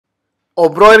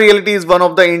Oberoi Realty is one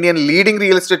of the Indian leading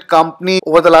real estate company.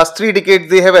 Over the last 3 decades,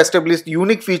 they have established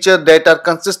unique features that are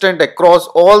consistent across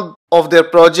all of their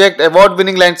project,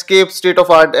 award-winning landscapes,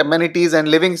 state-of-art amenities, and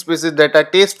living spaces that are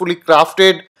tastefully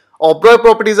crafted. Oberoi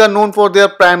properties are known for their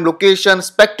prime location,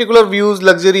 spectacular views,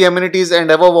 luxury amenities, and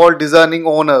above all, discerning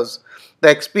owners. The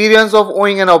experience of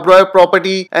owning an Oberoi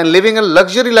property and living a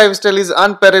luxury lifestyle is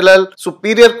unparalleled.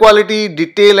 Superior quality,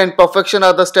 detail, and perfection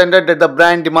are the standard that the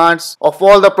brand demands of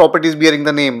all the properties bearing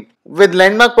the name. With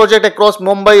landmark projects across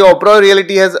Mumbai, Oberoi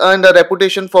Realty has earned a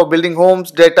reputation for building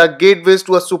homes that are gateways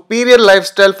to a superior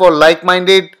lifestyle for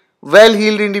like-minded,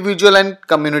 well-heeled individuals and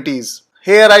communities.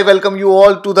 Here I welcome you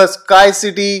all to the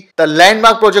SkyCity, the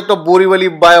landmark project of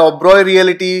Borivali by Oberoi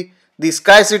Realty. The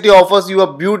SkyCity offers you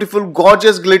a beautiful,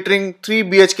 gorgeous, glittering 3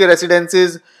 BHK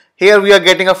residences. Here we are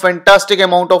getting a fantastic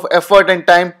amount of effort and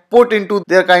time put into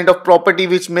their kind of property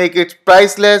which make it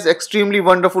priceless, extremely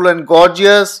wonderful and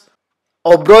gorgeous.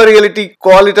 Oberoi Realty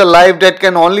call it a life that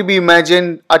can only be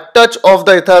imagined, a touch of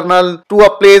the eternal to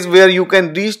a place where you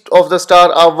can reach of the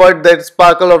star, a world that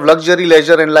sparkle of luxury,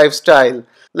 leisure and lifestyle.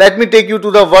 Let me take you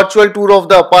to the virtual tour of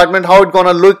the apartment, how it's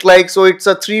gonna look like. So it's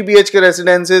a 3 BHK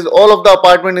residences. All of the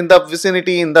apartment in the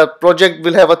vicinity in the project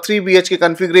will have a 3 BHK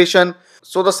configuration.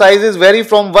 So the sizes vary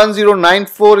from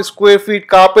 1094 square feet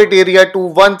carpet area to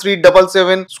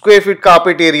 1377 square feet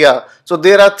carpet area. So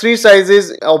there are 3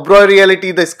 sizes. Oberoi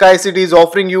Realty, the SkyCity is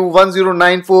offering you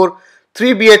 1094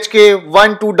 3 BHK,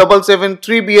 1277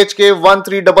 3 BHK,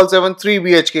 1377 3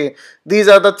 BHK. These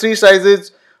are the 3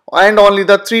 sizes and only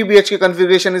the 3 BHK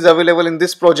configuration is available in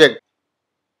this project.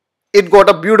 It got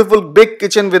a beautiful big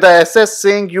kitchen with a SS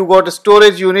sink. You got a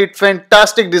storage unit,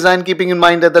 fantastic design keeping in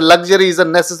mind that the luxury is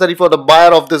necessary for the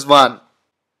buyer of this one.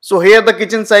 So here the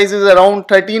kitchen size is around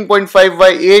 13.5 by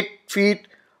 8 feet.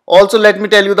 Also let me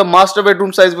tell you the master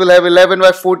bedroom size will have 11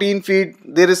 by 14 feet.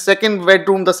 There is second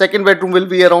bedroom. The second bedroom will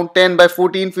be around 10 by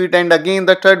 14 feet and again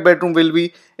the third bedroom will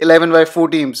be 11 by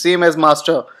 14, same as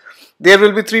master. There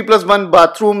will be 3+1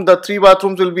 bathroom. The 3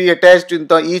 bathrooms will be attached in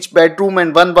each bedroom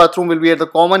and 1 bathroom will be at the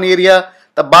common area.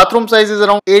 The bathroom size is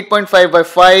around 8.5 by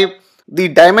 5. The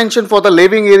dimension for the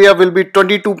living area will be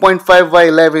 22.5 by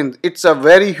 11. It's a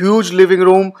very huge living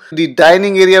room. The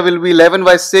dining area will be 11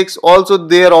 by 6. Also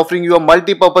they are offering you a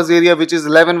multi-purpose area which is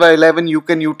 11 by 11. You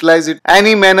can utilize it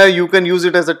any manner. You can use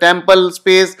it as a temple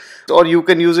space or you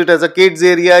can use it as a kids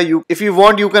area. If you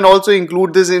want, you can also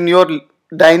include this in your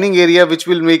dining area which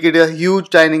will make it a huge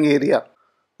dining area.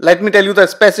 Let me tell you the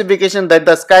specification that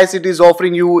the SkyCity is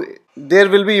offering you. There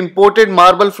will be imported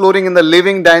marble flooring in the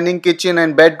living, dining, kitchen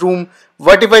and bedroom,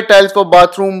 vertified tiles for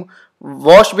bathroom,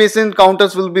 wash basin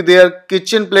counters will be there,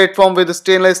 kitchen platform with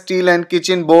stainless steel and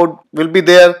kitchen board will be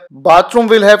there. Bathroom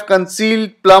will have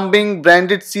concealed plumbing,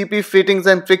 branded CP fittings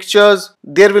and fixtures.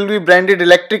 There will be branded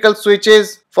electrical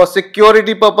switches. For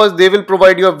security purpose, they will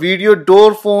provide you a video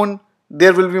door phone.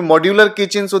 There will be modular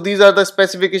kitchen. So these are the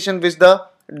specifications which the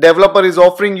developer is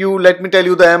offering you. Let me tell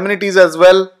you the amenities as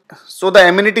well. So the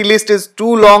amenity list is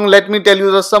too long. Let me tell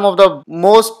you some of the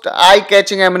most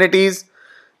eye-catching amenities.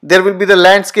 There will be the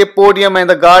landscape podium and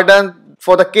the garden.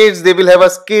 For the kids, they will have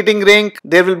a skating rink.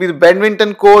 There will be the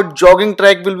badminton court, jogging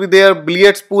track will be there,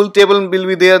 billiards pool table will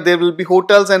be there. There will be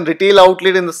hotels and retail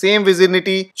outlet in the same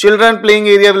vicinity. Children playing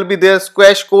area will be there,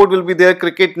 squash court will be there,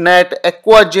 cricket net,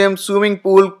 aqua gym, swimming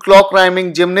pool, clock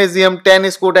rhyming, gymnasium,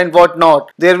 tennis court and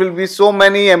whatnot. There will be so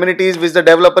many amenities which the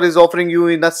developer is offering you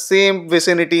in the same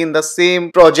vicinity, in the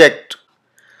same project.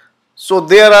 So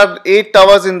there are 8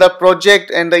 towers in the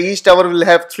project and each tower will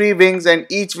have 3 wings and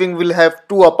each wing will have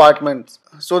 2 apartments.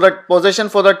 So the possession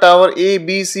for the tower A,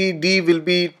 B, C, D will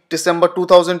be December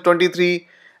 2023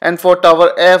 and for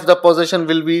tower F the possession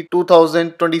will be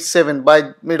 2027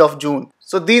 by mid of June.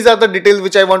 So these are the details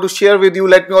which I want to share with you.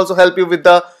 Let me also help you with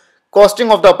the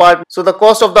costing of the apartment. So the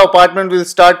cost of the apartment will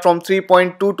start from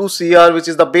 3.22 CR which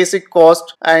is the basic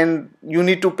cost and you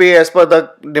need to pay as per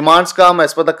the demands come,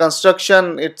 as per the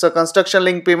construction. It's a construction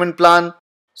link payment plan.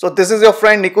 So this is your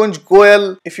friend Nikunj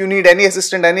Goyal. If you need any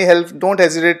assistance, any help, don't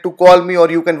hesitate to call me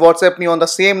or you can WhatsApp me on the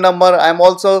same number. I am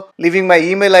also leaving my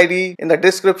email ID in the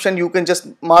description. You can just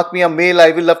mark me a mail.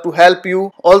 I will love to help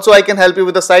you. Also I can help you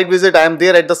with the site visit. I am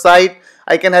there at the site.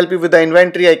 I can help you with the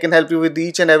inventory. I can help you with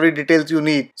each and every details you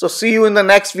need. So see you in the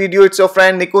next video. It's your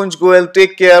friend Nikunj Goyal.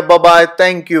 Take care. Bye bye.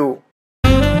 Thank you.